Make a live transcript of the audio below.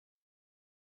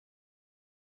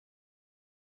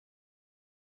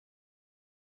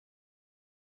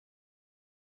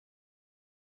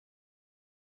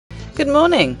Good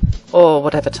morning, or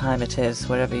whatever time it is,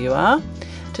 wherever you are.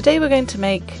 Today we're going to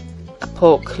make a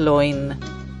pork loin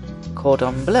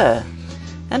cordon bleu.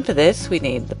 And for this we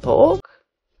need the pork.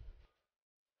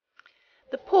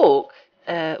 The pork,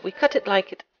 we cut it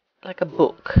like a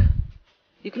book.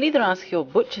 You can either ask your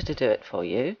butcher to do it for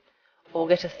you, or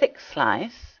get a thick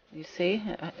slice. You see,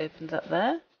 it opens up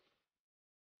there.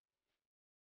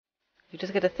 You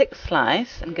just get a thick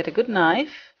slice and get a good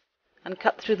knife and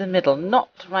cut through the middle,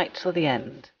 not right till the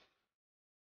end,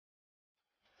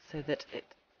 so that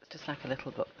it's just like a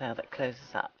little book there that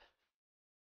closes up.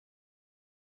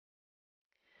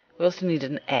 We also need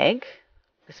an egg.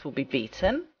 This will be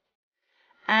beaten.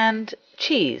 And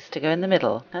cheese to go in the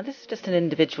middle. Now this is just an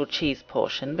individual cheese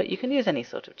portion, but you can use any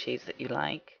sort of cheese that you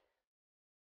like.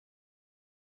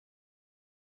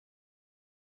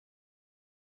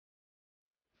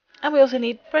 And we also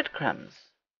need breadcrumbs.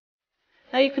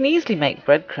 Now you can easily make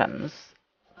breadcrumbs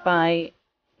by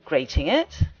grating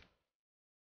it.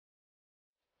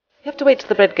 You have to wait till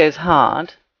the bread goes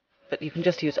hard, but you can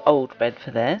just use old bread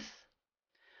for this.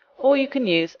 Or you can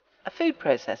use a food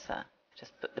processor.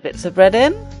 Just put the bits of bread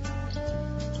in,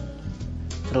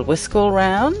 it'll whisk all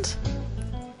round,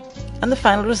 and the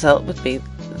final result would be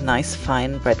nice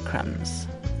fine breadcrumbs.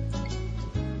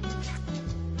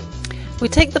 We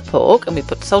take the pork and we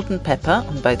put salt and pepper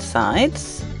on both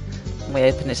sides, and we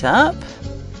open it up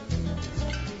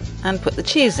and put the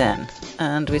cheese in,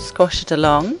 and we squash it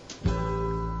along.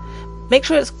 Make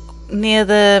sure it's near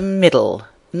the middle,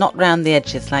 not round the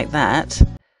edges like that,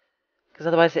 because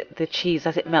otherwise the cheese,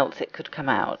 as it melts, it could come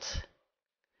out.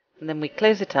 And then we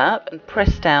close it up and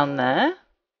press down there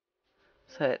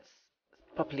so it's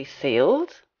properly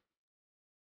sealed.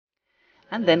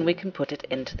 And then we can put it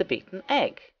into the beaten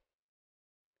egg.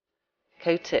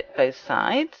 Coat it both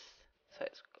sides so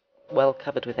it's well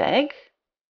covered with egg.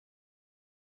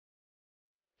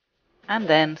 And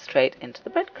then straight into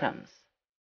the breadcrumbs.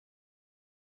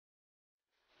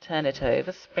 Turn it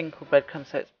over, sprinkle breadcrumbs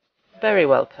so it's very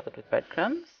well covered with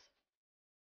breadcrumbs.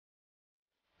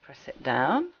 Press it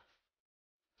down,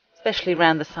 especially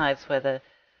round the sides where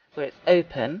it's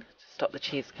open to stop the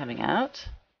cheese coming out.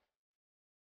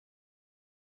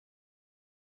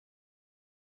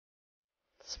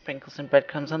 Sprinkle some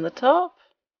breadcrumbs on the top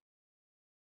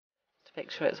to make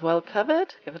sure it's well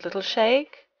covered. Give it a little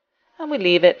shake, and we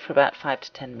leave it for about 5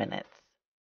 to 10 minutes.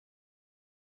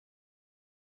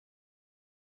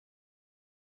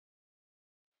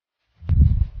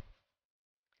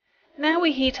 Now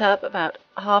we heat up about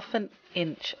 ½ an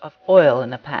inch of oil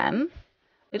in a pan.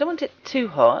 We don't want it too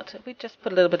hot. We just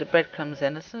put a little bit of breadcrumbs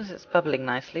in. As soon as it's bubbling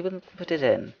nicely, we'll put it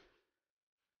in.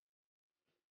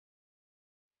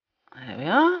 There we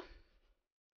are.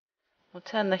 We'll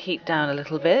turn the heat down a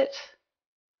little bit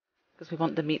because we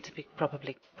want the meat to be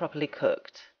properly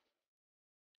cooked.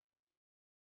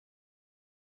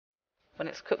 When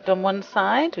it's cooked on one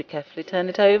side, we carefully turn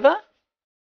it over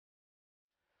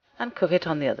and cook it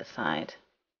on the other side.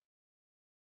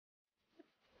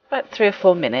 About 3 or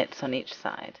 4 minutes on each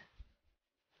side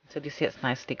until you see it's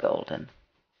nicely golden.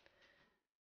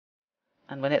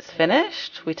 And when it's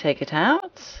finished, we take it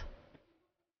out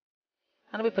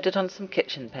and we put it on some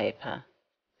kitchen paper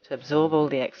to absorb all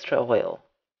the extra oil.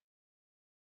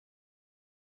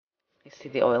 You see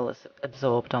the oil is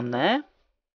absorbed on there.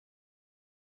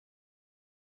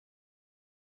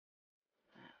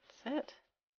 That's it.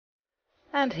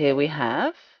 And here we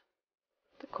have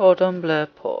the cordon bleu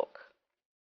pork.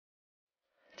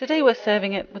 Today we're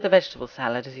serving it with a vegetable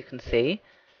salad, as you can see.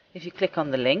 If you click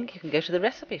on the link, you can go to the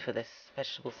recipe for this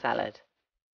vegetable salad.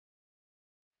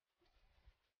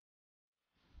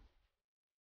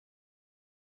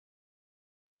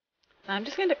 Now I'm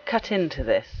just going to cut into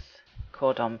this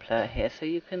cordon bleu here so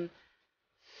you can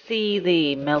see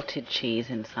the melted cheese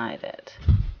inside it.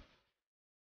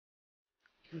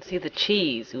 You can see the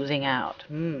cheese oozing out.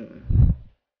 Well,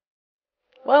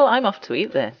 I'm off to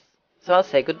eat this, so I'll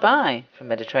say goodbye from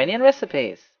Mediterranean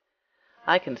Recipes.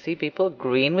 I can see people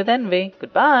green with envy.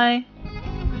 Goodbye.